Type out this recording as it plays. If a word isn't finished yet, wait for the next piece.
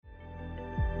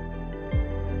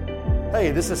Hey,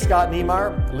 this is Scott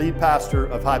Niemeyer, lead pastor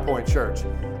of High Point Church.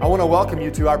 I want to welcome you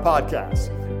to our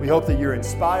podcast. We hope that you're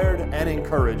inspired and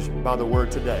encouraged by the word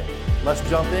today. Let's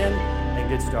jump in and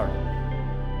get started.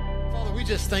 Father, we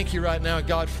just thank you right now,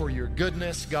 God, for your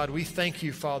goodness. God, we thank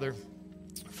you, Father,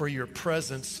 for your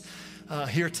presence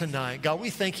here tonight. God, we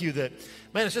thank you that,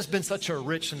 man, it's just been such a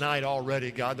rich night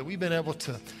already, God, that we've been able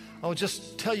to,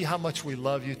 just tell you how much we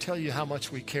love you, tell you how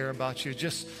much we care about you,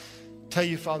 just tell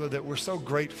you, Father, that we're so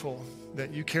grateful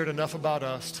that you cared enough about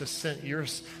us to send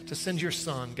your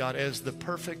son, God, as the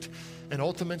perfect and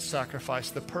ultimate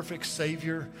sacrifice, the perfect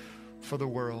Savior for the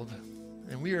world.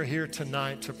 And we are here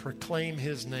tonight to proclaim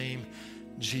his name,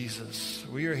 Jesus.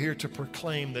 We are here to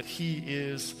proclaim that he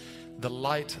is the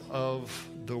light of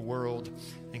the world.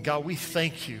 And God, we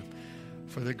thank you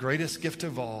for the greatest gift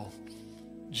of all,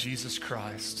 Jesus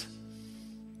Christ.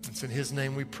 It's in his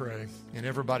name we pray. And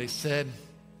everybody said,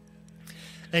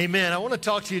 amen. I want to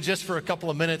talk to you just for a couple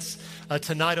of minutes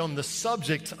tonight on the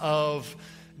subject of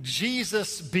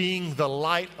Jesus being the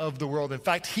light of the world. In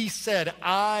fact, he said,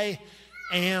 I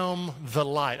am the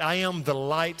light. I am the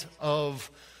light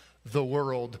of the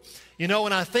world. You know,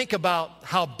 when I think about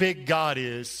how big God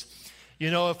is, you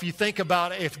know, if you think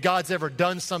about if God's ever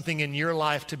done something in your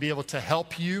life to be able to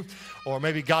help you, or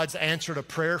maybe God's answered a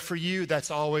prayer for you,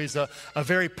 that's always a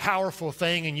very powerful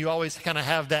thing, and you always kind of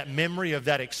have that memory of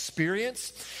that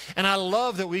experience. And I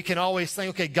love that we can always think,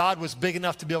 okay, God was big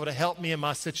enough to be able to help me in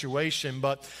my situation,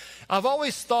 but I've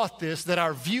always thought this, that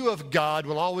our view of God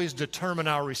will always determine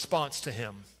our response to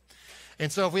him.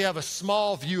 And so if we have a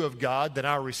small view of God, then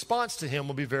our response to him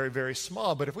will be very, very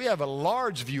small. But if we have a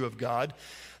large view of God,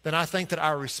 then I think that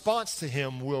our response to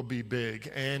him will be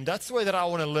big. And that's the way that I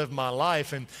want to live my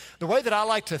life. And the way that I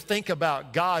like to think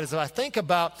about God is that I think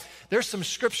about, there's some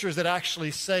scriptures that actually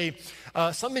say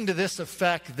something to this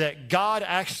effect, that God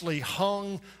actually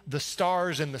hung the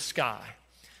stars in the sky,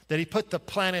 that he put the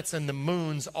planets and the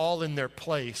moons all in their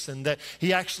place, and that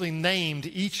he actually named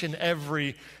each and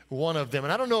every one of them.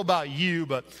 And I don't know about you,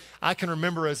 but I can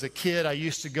remember as a kid, I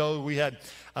used to go, we had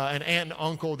an aunt and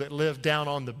uncle that lived down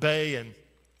on the bay, and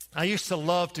I used to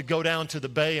love to go down to the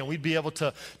bay, and we'd be able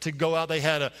to go out. They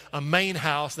had a main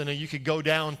house, and then you could go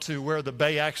down to where the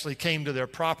bay actually came to their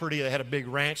property. They had a big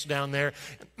ranch down there.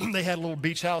 They had a little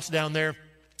beach house down there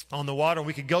on the water.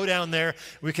 We could go down there,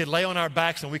 we could lay on our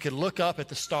backs, and we could look up at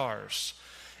the stars.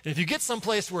 And if you get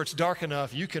someplace where it's dark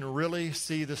enough, you can really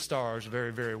see the stars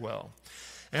very, very well.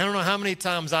 And I don't know how many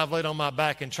times I've laid on my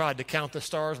back and tried to count the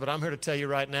stars, but I'm here to tell you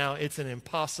right now, it's an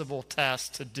impossible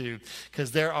task to do,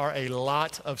 because there are a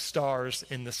lot of stars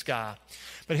in the sky.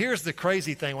 But here's the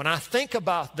crazy thing. When I think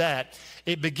about that,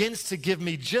 it begins to give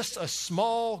me just a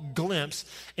small glimpse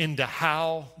into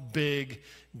how big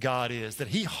God is, that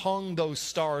he hung those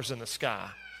stars in the sky.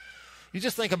 You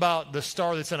just think about the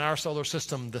star that's in our solar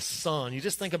system, the sun. You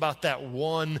just think about that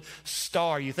one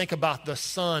star. You think about the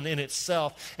sun in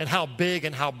itself and how big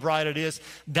and how bright it is.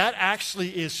 That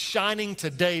actually is shining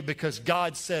today because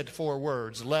God said 4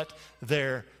 words, let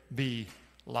there be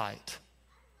light.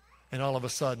 And all of a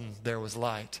sudden, there was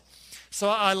light. So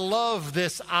I love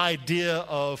this idea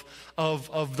of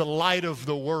the light of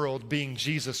the world being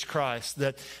Jesus Christ,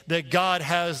 that God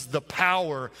has the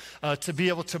power to be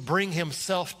able to bring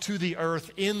himself to the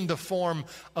earth in the form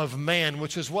of man,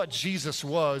 which is what Jesus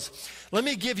was. Let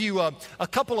me give you a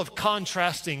couple of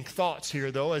contrasting thoughts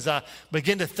here, though, as I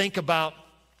begin to think about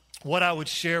what I would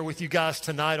share with you guys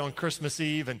tonight on Christmas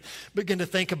Eve, and begin to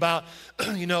think about,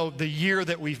 you know, the year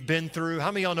that we've been through. How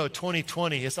many of y'all know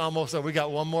 2020? It's almost over. We got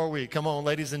one more week. Come on,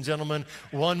 ladies and gentlemen,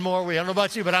 one more week. I don't know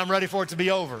about you, but I'm ready for it to be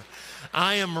over.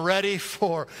 I am ready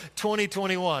for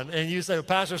 2021. And you say, well,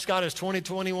 Pastor Scott, is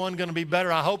 2021 going to be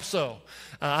better? I hope so.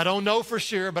 I don't know for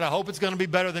sure, but I hope it's going to be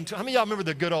better than... How many of y'all remember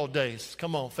the good old days?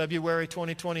 Come on, February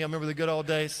 2020, I remember the good old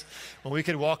days when we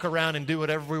could walk around and do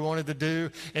whatever we wanted to do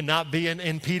and not be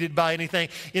impeded by anything.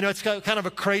 You know, it's kind of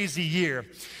a crazy year.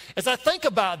 As I think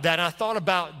about that, and I thought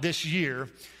about this year,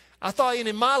 I thought,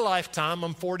 in my lifetime,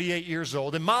 I'm 48 years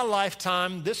old, in my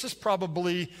lifetime, this is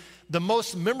probably the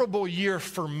most memorable year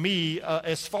for me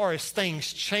as far as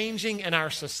things changing in our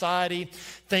society,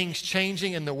 things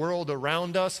changing in the world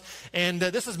around us. And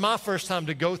this is my first time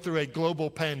to go through a global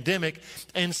pandemic.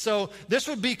 And so this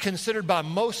would be considered by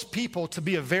most people to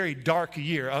be a very dark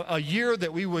year, a year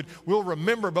that we'll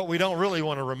remember, but we don't really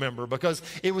want to remember because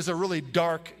it was a really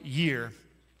dark year.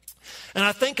 And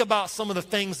I think about some of the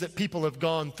things that people have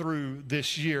gone through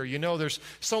this year. You know, there's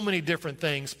so many different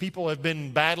things. People have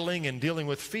been battling and dealing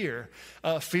with fear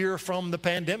from the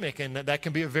pandemic, and that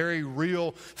can be a very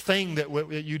real thing that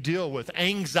you deal with.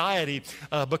 Anxiety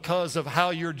because of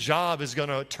how your job is going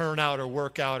to turn out or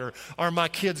work out, or are my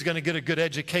kids going to get a good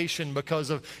education because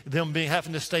of them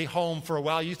having to stay home for a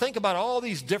while. You think about all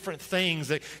these different things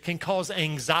that can cause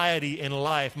anxiety in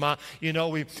life.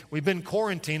 We've been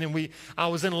quarantined, and I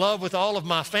was in love with all of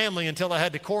my family until I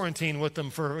had to quarantine with them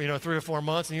for 3 or 4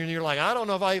 months, and you're like, I don't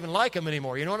know if I even like them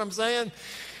anymore. You know what I'm saying?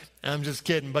 I'm just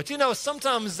kidding. But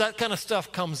sometimes that kind of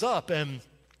stuff comes up, and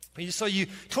so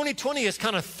 2020 has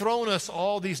kind of thrown us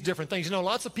all these different things.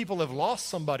 Lots of people have lost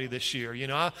somebody this year.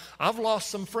 I've lost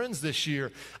some friends this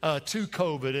year to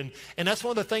COVID, and that's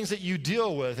one of the things that you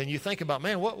deal with, and you think about,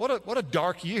 man, what a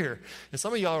dark year. And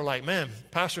some of y'all are like, man,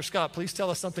 Pastor Scott, please tell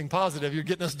us something positive. You're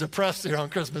getting us depressed here on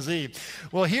Christmas Eve.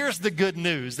 Well, here's the good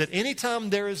news, that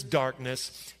anytime there is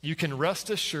darkness, you can rest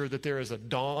assured that there is a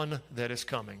dawn that is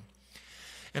coming.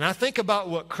 And I think about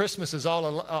what Christmas is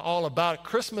all about.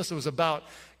 Christmas was about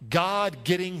God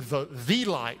getting the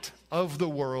light of the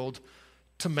world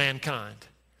to mankind.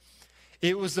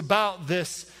 It was about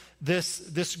this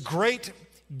great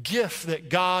gift that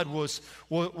God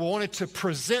wanted to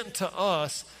present to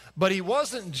us, but he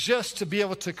wasn't just to be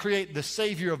able to create the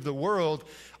Savior of the world.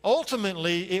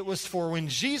 Ultimately, it was for when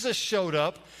Jesus showed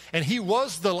up, and he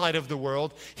was the light of the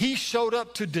world, he showed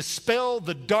up to dispel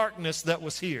the darkness that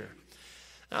was here.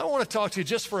 I want to talk to you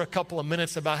just for a couple of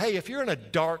minutes about, hey, if you're in a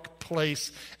dark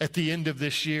place at the end of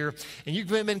this year and you've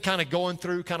been kind of going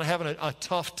through, kind of having a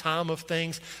tough time of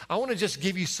things, I want to just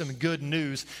give you some good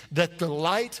news that the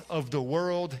light of the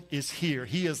world is here.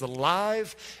 He is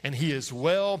alive and he is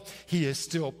well. He is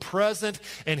still present,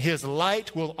 and his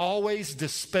light will always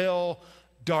dispel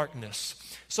darkness.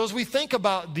 So as we think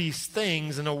about these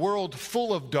things in a world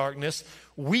full of darkness,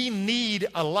 we need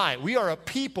a light. We are a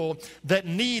people that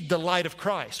need the light of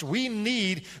Christ. We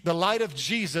need the light of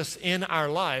Jesus in our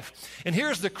life. And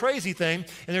here's the crazy thing,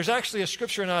 and there's actually a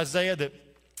scripture in Isaiah that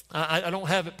I don't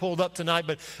have it pulled up tonight,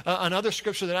 but another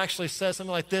scripture that actually says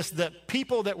something like this, that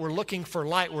people that were looking for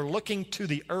light were looking to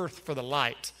the earth for the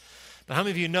light. Now, how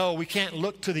many of you know we can't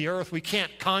look to the earth? We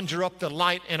can't conjure up the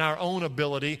light in our own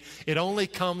ability. It only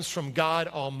comes from God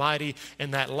Almighty,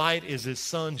 and that light is his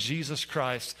Son, Jesus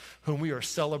Christ, whom we are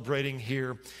celebrating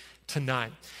here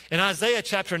tonight. In Isaiah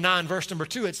chapter 9, verse number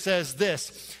 2, it says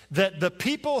this, that the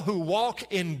people who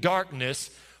walk in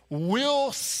darkness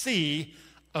will see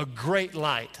a great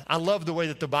light. I love the way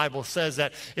that the Bible says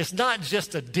that. It's not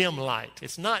just a dim light.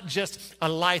 It's not just a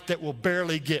light that will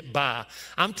barely get by.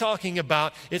 I'm talking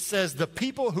about, it says the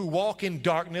people who walk in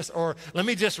darkness, or let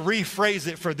me just rephrase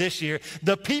it for this year,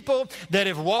 the people that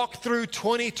have walked through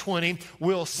 2020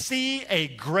 will see a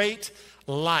great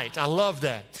light. I love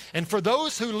that. And for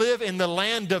those who live in the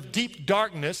land of deep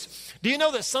darkness, do you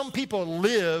know that some people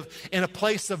live in a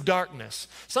place of darkness?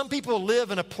 Some people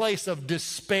live in a place of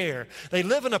despair. They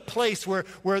live in a place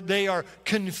where they are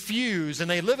confused, and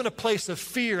they live in a place of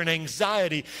fear and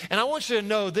anxiety. And I want you to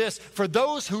know this, for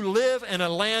those who live in a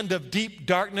land of deep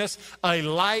darkness, a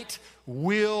light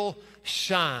will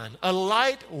shine. A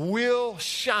light will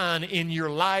shine in your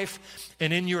life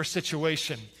and in your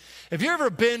situation. Have you ever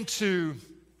been to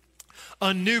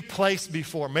a new place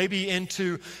before? Maybe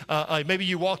maybe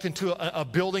you walked into a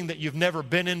building that you've never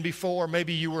been in before.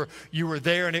 Maybe you were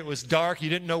there and it was dark. You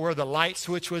didn't know where the light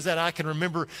switch was at. I can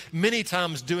remember many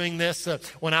times doing this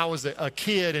when I was a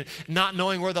kid and not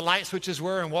knowing where the light switches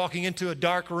were and walking into a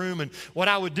dark room. And what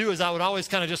I would do is I would always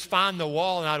kind of just find the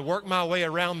wall, and I'd work my way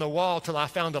around the wall till I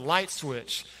found a light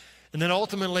switch. And then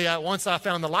ultimately, once I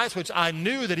found the light switch, I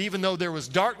knew that even though there was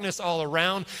darkness all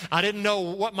around, I didn't know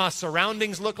what my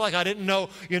surroundings looked like. I didn't know,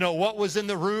 what was in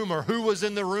the room or who was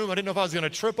in the room. I didn't know if I was going to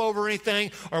trip over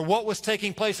anything or what was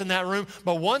taking place in that room.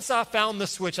 But once I found the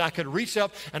switch, I could reach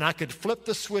up and I could flip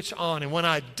the switch on. And when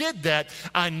I did that,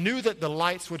 I knew that the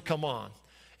lights would come on.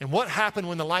 And what happened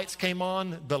when the lights came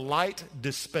on? The light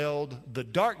dispelled the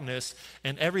darkness,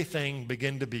 and everything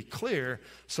began to be clear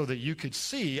so that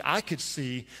I could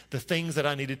see the things that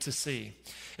I needed to see.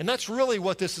 And that's really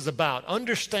what this is about.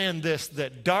 Understand this,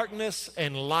 that darkness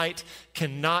and light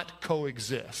cannot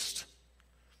coexist.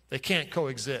 They can't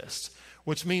coexist.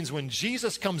 Which means when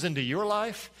Jesus comes into your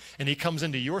life and he comes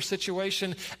into your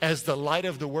situation as the light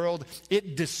of the world,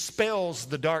 it dispels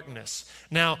the darkness.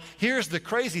 Now, here's the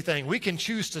crazy thing. We can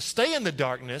choose to stay in the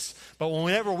darkness, but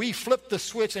whenever we flip the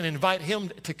switch and invite him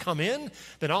to come in,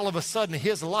 then all of a sudden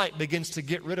his light begins to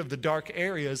get rid of the dark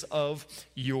areas of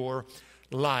your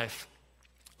life.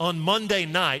 On Monday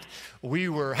night, we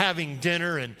were having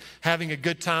dinner and having a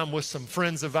good time with some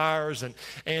friends of ours,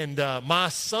 and my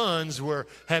sons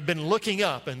had been looking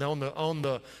up and on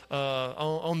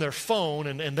their phone,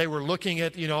 and they were looking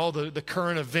at all the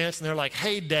current events, and they're like,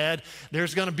 "Hey, Dad,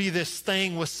 there's going to be this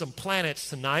thing with some planets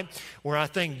tonight where I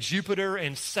think Jupiter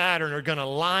and Saturn are going to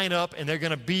line up, and they're going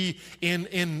to be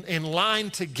in line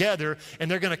together, and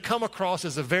they're going to come across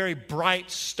as a very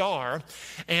bright star."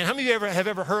 And how many of you have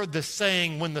ever heard this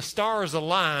saying, when the stars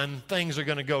align, things are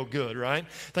going to go good, right?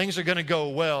 Things are going to go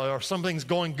well, or something's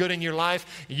going good in your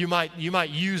life. You might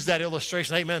use that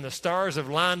illustration. Hey, man, the stars have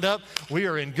lined up. We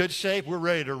are in good shape. We're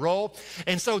ready to roll.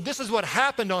 And so this is what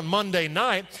happened on Monday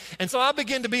night. And so I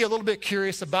began to be a little bit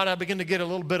curious about it. I began to get a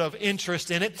little bit of interest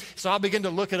in it. So I began to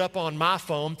look it up on my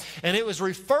phone, and it was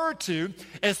referred to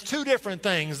as two different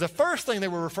things. The first thing they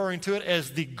were referring to it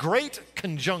as the Great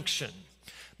Conjunction.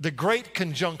 The Great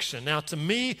Conjunction. Now, to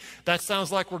me, that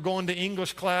sounds like we're going to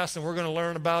English class and we're going to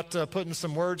learn about putting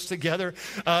some words together.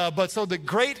 But so the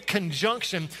Great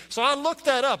Conjunction. So I looked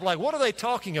that up. Like, what are they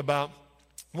talking about?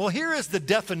 Well, here is the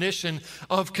definition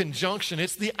of conjunction.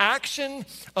 It's the action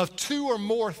of two or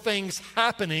more things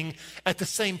happening at the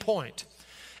same point.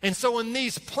 And so when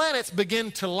these planets begin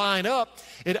to line up,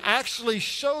 it actually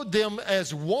showed them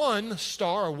as one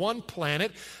star or one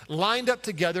planet lined up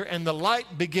together, and the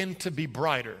light began to be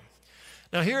brighter.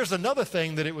 Now here's another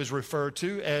thing that it was referred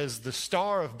to as the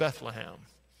Star of Bethlehem.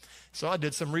 So I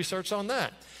did some research on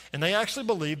that. And they actually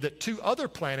believed that two other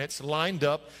planets lined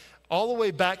up all the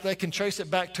way back. They can trace it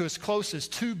back to as close as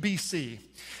 2 BC,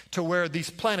 to where these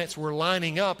planets were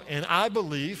lining up. And I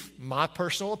believe, my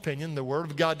personal opinion, the Word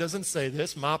of God doesn't say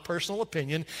this, my personal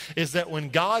opinion is that when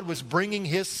God was bringing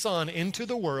His Son into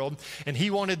the world, and He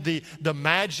wanted the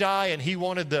Magi, and He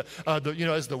wanted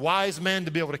as the wise men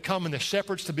to be able to come, and the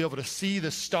shepherds to be able to see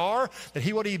the star, that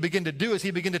what He began to do is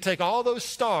He began to take all those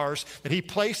stars that He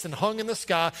placed and hung in the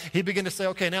sky. He began to say,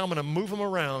 okay, now I'm going to move them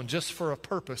around just for a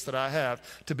purpose that I have,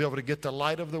 to be able to get the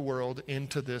light of the world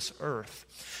into this earth.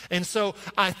 And so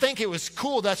I think it was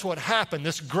cool. That's what happened,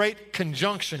 this great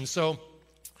conjunction. So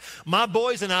my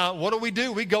boys and I, what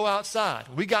do? We go outside.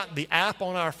 We got the app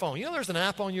on our phone. There's an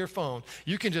app on your phone.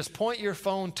 You can just point your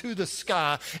phone to the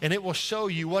sky, and it will show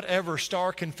you whatever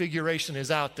star configuration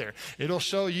is out there. It'll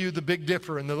show you the Big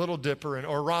Dipper and the Little Dipper and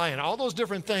Orion, all those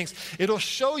different things. It'll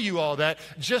show you all that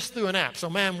just through an app. So,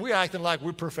 man, we're acting like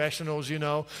we're professionals,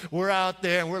 We're out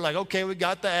there, and we're like, okay, we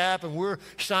got the app, and we're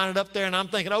shining it up there, and I'm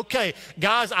thinking, okay,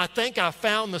 guys, I think I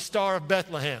found the Star of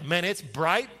Bethlehem. Man, it's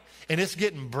bright. And it's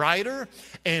getting brighter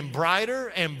and brighter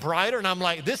and brighter. And I'm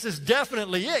like, this is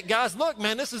definitely it. Guys, look,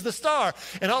 man, this is the star.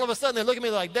 And all of a sudden, they look at me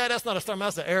like, Dad, that's not a star, man,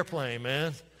 that's an airplane,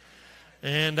 man.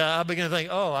 And I began to think,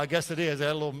 oh, I guess it is. They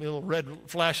had a little red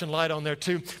flashing light on there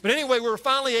too. But anyway, we were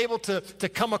finally able to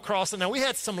come across it. Now, we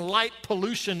had some light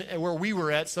pollution where we were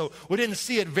at, so we didn't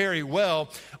see it very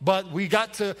well. But we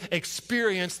got to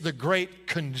experience the Great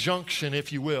Conjunction,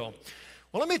 if you will.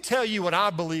 Well, let me tell you what I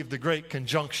believe the Great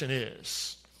Conjunction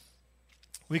is.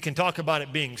 We can talk about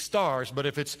it being stars, but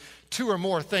if it's two or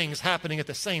more things happening at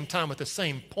the same time, at the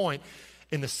same point,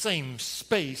 in the same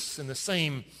space, in the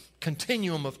same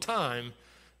continuum of time,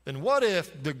 then what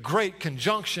if the Great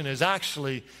Conjunction is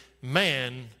actually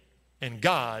man and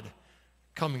God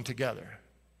coming together?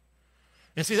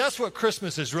 And see, that's what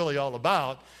Christmas is really all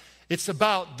about. It's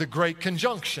about the Great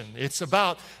Conjunction. It's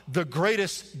about the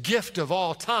greatest gift of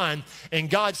all time. And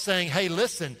God's saying, hey,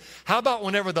 listen, how about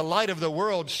whenever the light of the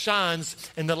world shines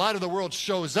and the light of the world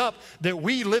shows up, that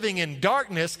we living in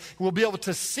darkness will be able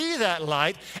to see that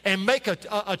light and make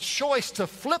a choice to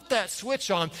flip that switch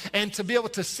on and to be able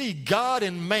to see God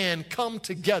and man come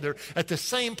together at the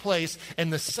same place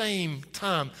and the same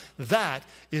time. That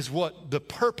is what the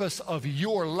purpose of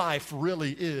your life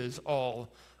really is all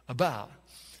about.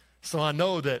 So I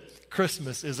know that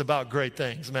Christmas is about great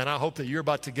things, man. I hope that you're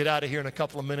about to get out of here in a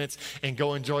couple of minutes and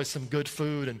go enjoy some good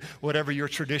food and whatever your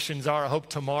traditions are. I hope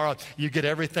tomorrow you get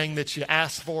everything that you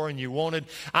asked for and you wanted.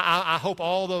 I hope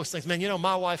all those things. Man,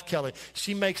 my wife, Kelly,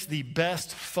 she makes the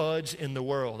best fudge in the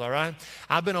world, all right?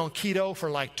 I've been on keto for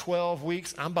like 12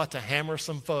 weeks. I'm about to hammer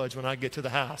some fudge when I get to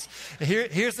the house. And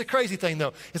here's the crazy thing,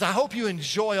 though, is I hope you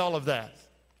enjoy all of that.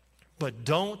 But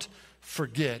don't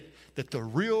forget that the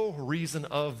real reason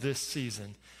of this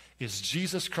season is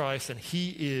Jesus Christ, and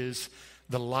He is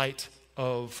the light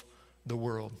of the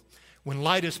world. When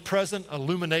light is present,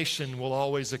 illumination will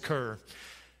always occur.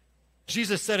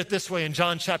 Jesus said it this way in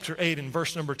John chapter 8 and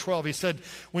verse number 12. He said,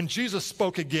 when Jesus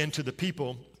spoke again to the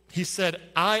people, He said,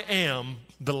 I am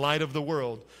the light of the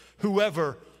world.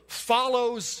 Whoever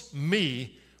follows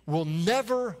me will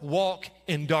never walk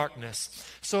in darkness.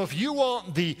 So if you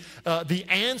want the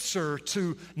answer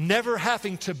to never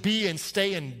having to be and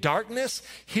stay in darkness,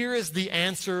 here is the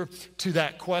answer to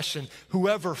that question.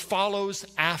 Whoever follows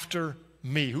after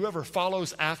me, whoever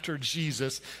follows after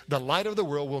Jesus, the light of the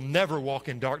world, will never walk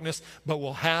in darkness, but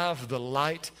will have the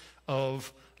light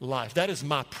of life. That is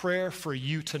my prayer for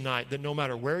you tonight, that no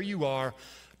matter where you are,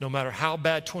 no matter how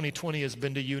bad 2020 has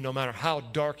been to you, no matter how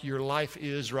dark your life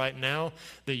is right now,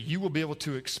 that you will be able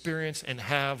to experience and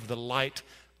have the light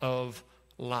of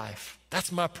life.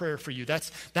 That's my prayer for you.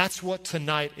 That's what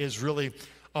tonight is really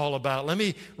all about. Let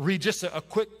me read just a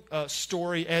quick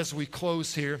story as we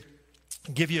close here.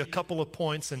 Give you a couple of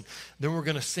points, and then we're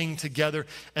going to sing together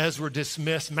as we're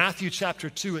dismissed. Matthew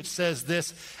chapter 2, it says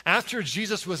this: after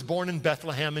Jesus was born in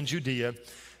Bethlehem in Judea,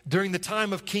 during the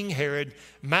time of King Herod,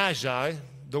 Magi,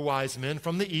 the wise men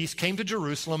from the east, came to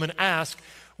Jerusalem and asked,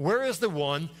 "Where is the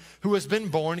one who has been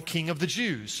born King of the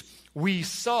Jews? We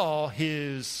saw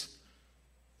his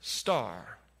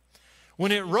star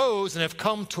when it rose and have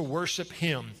come to worship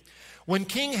him." When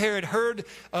King Herod heard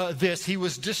this, he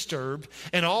was disturbed,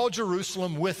 and all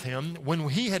Jerusalem with him. When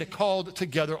he had called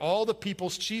together all the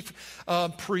people's chief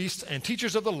priests and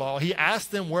teachers of the law, he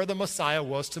asked them where the Messiah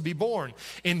was to be born.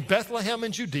 "In Bethlehem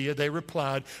in Judea," they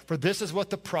replied, "for this is what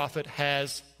the prophet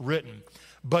has written.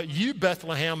 But you,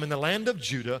 Bethlehem, in the land of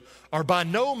Judah, are by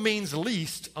no means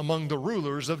least among the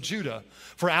rulers of Judah.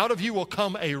 For out of you will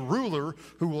come a ruler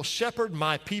who will shepherd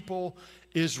my people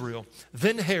Israel."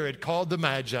 Then Herod called the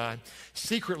Magi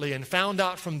secretly and found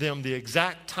out from them the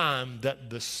exact time that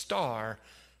the star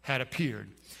had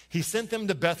appeared. He sent them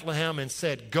to Bethlehem and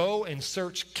said, "Go and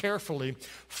search carefully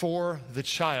for the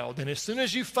child. And as soon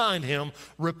as you find him,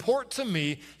 report to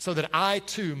me so that I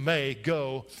too may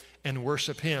go and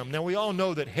worship him." Now, we all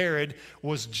know that Herod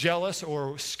was jealous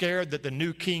or scared that the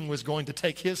new king was going to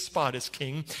take his spot as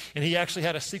king. And he actually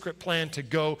had a secret plan to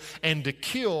go and to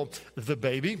kill the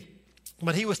baby.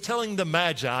 But he was telling the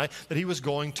Magi that he was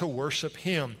going to worship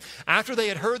him. After they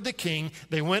had heard the king,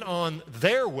 they went on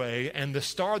their way, and the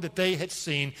star that they had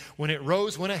seen, when it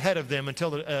rose, went ahead of them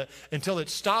until it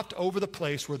stopped over the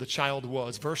place where the child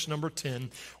was. Verse number 10,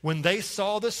 when they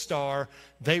saw the star,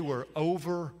 they were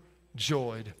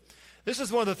overjoyed. This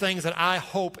is one of the things that I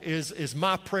hope is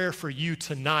my prayer for you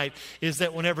tonight, is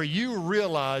that whenever you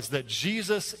realize that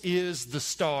Jesus is the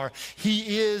star,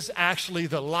 he is actually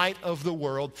the light of the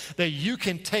world, that you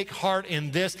can take heart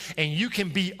in this and you can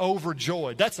be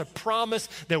overjoyed. That's a promise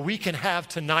that we can have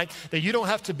tonight, that you don't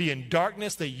have to be in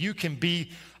darkness, that you can be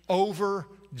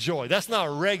overjoyed. That's not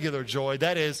regular joy,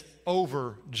 that is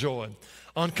overjoyed.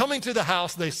 On coming to the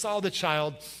house, they saw the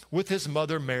child with his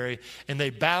mother Mary, and they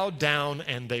bowed down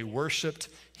and they worshiped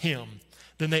him.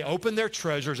 Then they opened their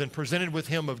treasures and presented with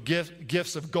him of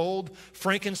gifts of gold,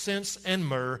 frankincense, and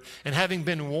myrrh. And having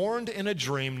been warned in a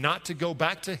dream not to go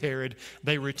back to Herod,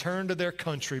 they returned to their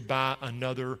country by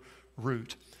another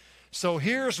route. So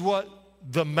here's what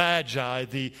the Magi,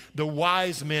 the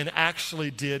wise men,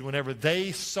 actually did whenever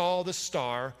they saw the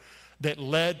star that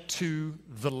led to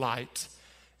the light.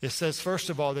 It says,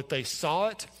 first of all, that they saw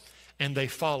it and they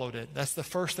followed it. That's the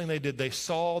first thing they did. They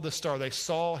saw the star. They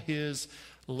saw his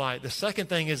light. The second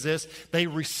thing is this: they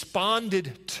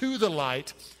responded to the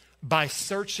light by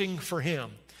searching for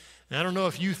him. And I don't know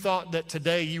if you thought that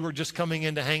today you were just coming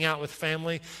in to hang out with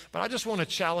family, but I just want to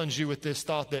challenge you with this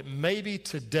thought that maybe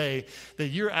today that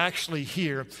you're actually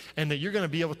here and that you're going to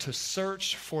be able to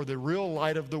search for the real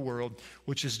light of the world,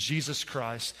 which is Jesus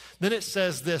Christ. Then it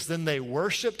says this: then they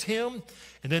worshiped him,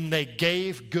 and then they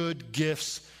gave good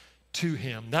gifts to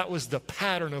him. That was the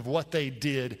pattern of what they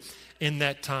did in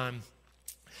that time.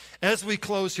 As we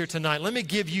close here tonight, let me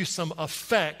give you some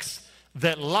effects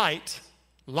that light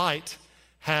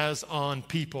has on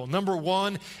people. Number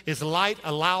one is light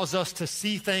allows us to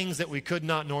see things that we could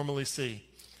not normally see.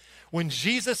 When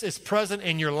Jesus is present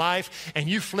in your life and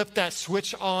you flip that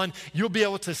switch on, you'll be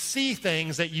able to see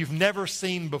things that you've never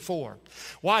seen before.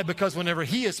 Why? Because whenever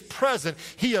he is present,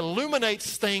 he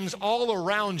illuminates things all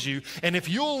around you. And if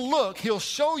you'll look, he'll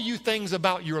show you things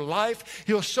about your life.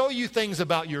 He'll show you things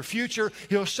about your future.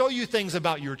 He'll show you things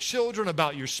about your children,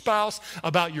 about your spouse,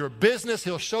 about your business.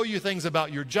 He'll show you things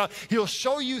about your job. He'll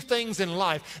show you things in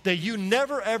life that you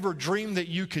never ever dreamed that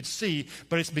you could see,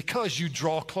 but it's because you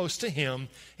draw close to him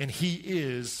and he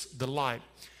is the light.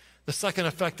 The second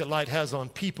effect that light has on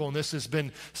people, and this has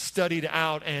been studied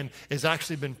out and has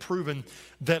actually been proven,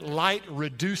 that light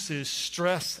reduces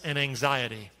stress and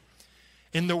anxiety.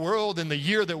 In the world, in the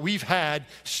year that we've had,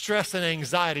 stress and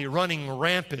anxiety running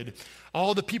rampant,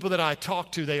 all the people that I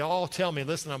talk to, they all tell me,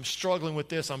 listen, I'm struggling with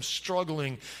this, I'm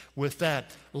struggling with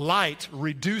that. Light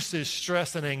reduces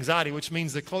stress and anxiety, which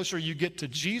means the closer you get to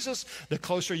Jesus, the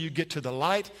closer you get to the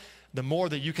light, the more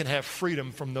that you can have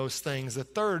freedom from those things. The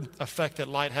third effect that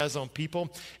light has on people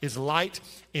is light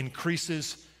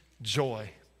increases joy.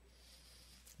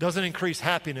 It doesn't increase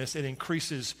happiness, it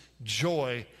increases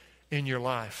joy in your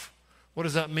life. What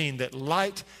does that mean? That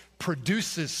light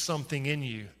produces something in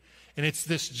you. And it's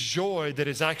this joy that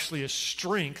is actually a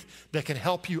strength that can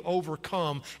help you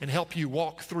overcome and help you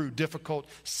walk through difficult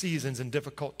seasons and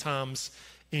difficult times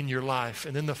in your life.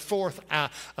 And then the fourth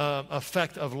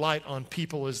effect of light on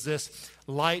people is this.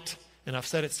 Light, and I've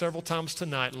said it several times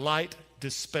tonight, light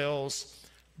dispels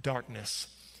darkness.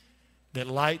 That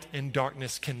light and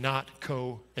darkness cannot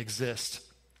coexist.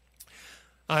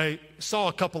 I saw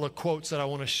a couple of quotes that I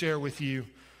want to share with you,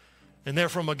 and they're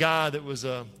from a guy that was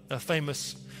a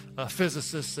famous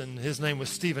physicist, and his name was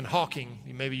Stephen Hawking.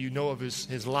 Maybe you know of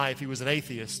his life. He was an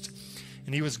atheist,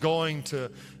 and he was going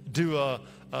to do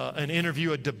an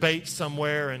interview, a debate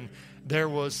somewhere, and there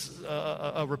was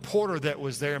a reporter that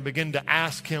was there and began to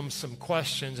ask him some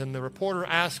questions, and the reporter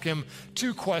asked him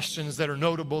two questions that are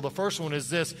notable. The first one is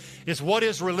this, what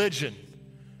is religion?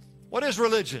 What is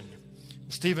religion?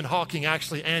 Stephen Hawking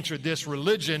actually answered this: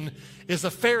 religion is a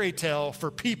fairy tale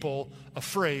for people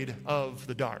afraid of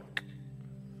the dark.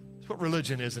 That's what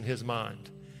religion is in his mind.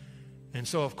 And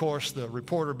so, of course, the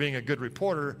reporter, being a good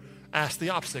reporter, asked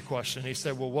the opposite question. He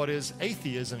said, well, what is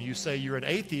atheism? You say you're an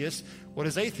atheist. What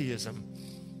is atheism?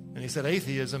 And he said,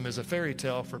 atheism is a fairy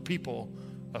tale for people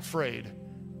afraid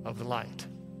of the light.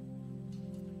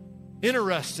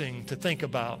 Interesting to think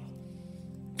about.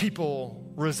 People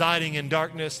residing in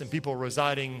darkness and people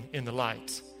residing in the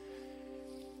light.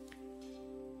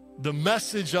 The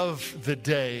message of the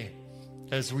day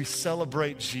as we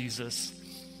celebrate Jesus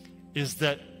is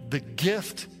that the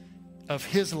gift of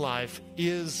his life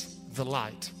is the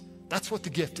light. That's what the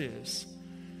gift is.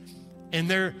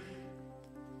 And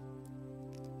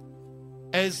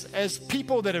as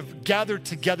people that have gathered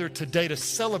together today to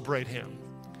celebrate him,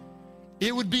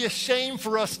 it would be a shame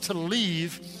for us to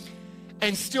leave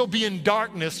and still be in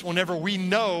darkness whenever we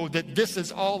know that this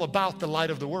is all about the light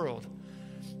of the world.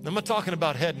 I'm not talking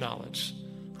about head knowledge.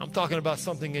 I'm talking about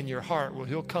something in your heart where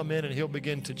he'll come in and he'll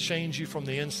begin to change you from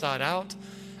the inside out.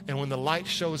 And when the light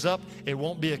shows up, it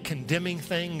won't be a condemning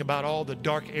thing about all the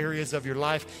dark areas of your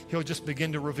life. He'll just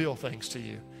begin to reveal things to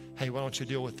you. Hey, why don't you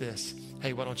deal with this?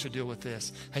 Hey, why don't you deal with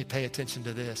this? Hey, pay attention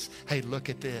to this. Hey, look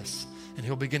at this. And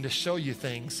he'll begin to show you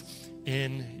things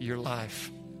in your life.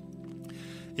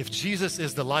 If Jesus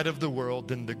is the light of the world,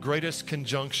 then the greatest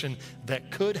conjunction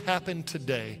that could happen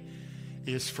today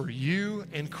is for you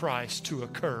and Christ to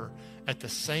occur at the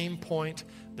same point,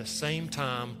 the same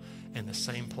time, and the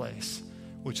same place,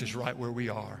 which is right where we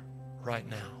are right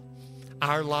now.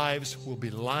 Our lives will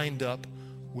be lined up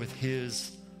with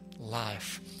his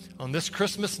life. On this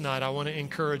Christmas night, I want to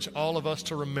encourage all of us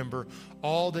to remember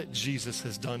all that Jesus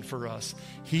has done for us.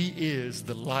 He is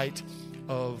the light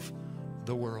of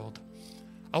the world.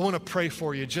 I want to pray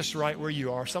for you just right where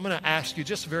you are. So I'm going to ask you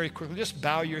just very quickly, just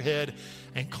bow your head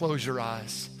and close your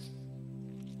eyes.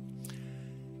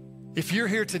 If you're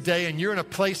here today and you're in a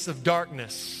place of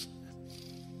darkness,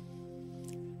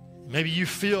 maybe you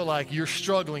feel like you're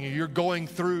struggling or you're going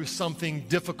through something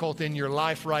difficult in your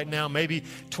life right now. Maybe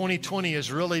 2020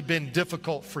 has really been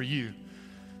difficult for you.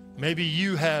 Maybe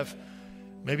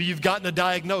you've gotten a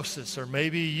diagnosis, or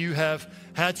maybe you have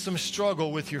had some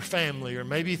struggle with your family, or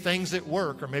maybe things at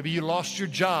work, or maybe you lost your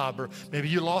job, or maybe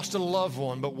you lost a loved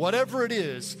one. But whatever it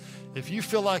is, if you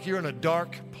feel like you're in a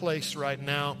dark place right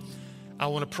now, I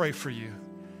want to pray for you.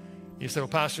 You say, well,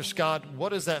 Pastor Scott, what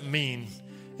does that mean?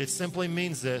 It simply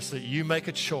means this, that you make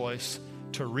a choice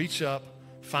to reach up,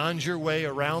 find your way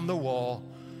around the wall,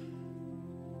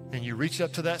 and you reach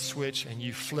up to that switch and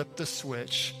you flip the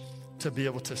switch to be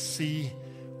able to see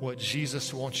what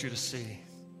Jesus wants you to see.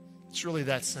 It's really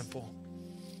that simple.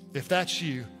 If that's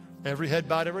you, every head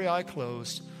bowed, every eye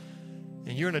closed,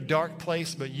 and you're in a dark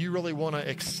place, but you really want to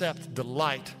accept the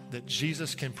light that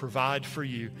Jesus can provide for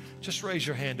you, just raise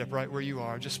your hand up right where you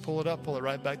are. Just pull it up, pull it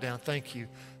right back down. Thank you.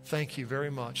 Thank you very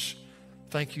much.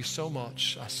 Thank you so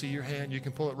much. I see your hand. You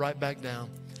can pull it right back down.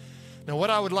 Now,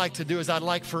 what I would like to do is I'd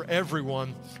like for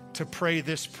everyone to pray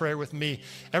this prayer with me.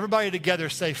 Everybody together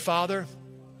say, Father,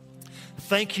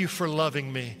 thank you for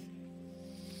loving me.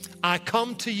 I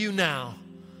come to you now,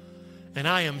 and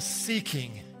I am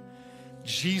seeking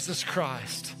Jesus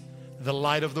Christ, the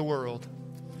light of the world.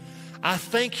 I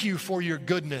thank you for your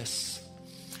goodness.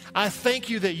 I thank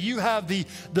you that you have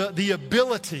the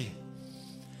ability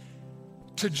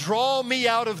to draw me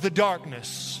out of the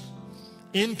darkness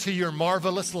into your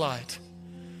marvelous light.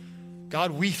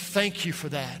 God, we thank you for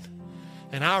that.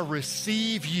 And I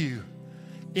receive you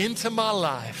into my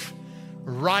life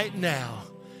right now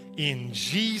in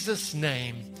Jesus'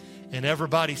 name. And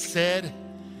everybody said,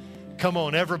 come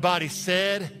on, everybody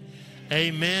said,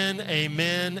 amen,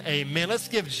 amen, amen. Let's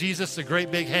give Jesus a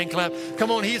great big hand clap.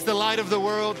 Come on, he's the light of the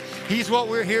world. He's what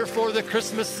we're here for, the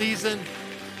Christmas season.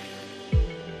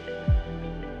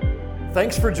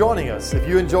 Thanks for joining us. If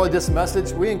you enjoyed this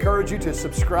message, we encourage you to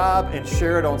subscribe and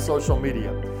share it on social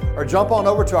media. Or jump on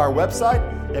over to our website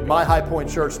at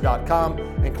myhighpointchurch.com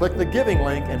and click the giving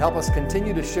link and help us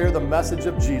continue to share the message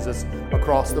of Jesus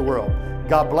across the world.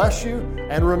 God bless you,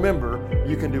 and remember,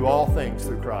 you can do all things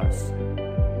through Christ.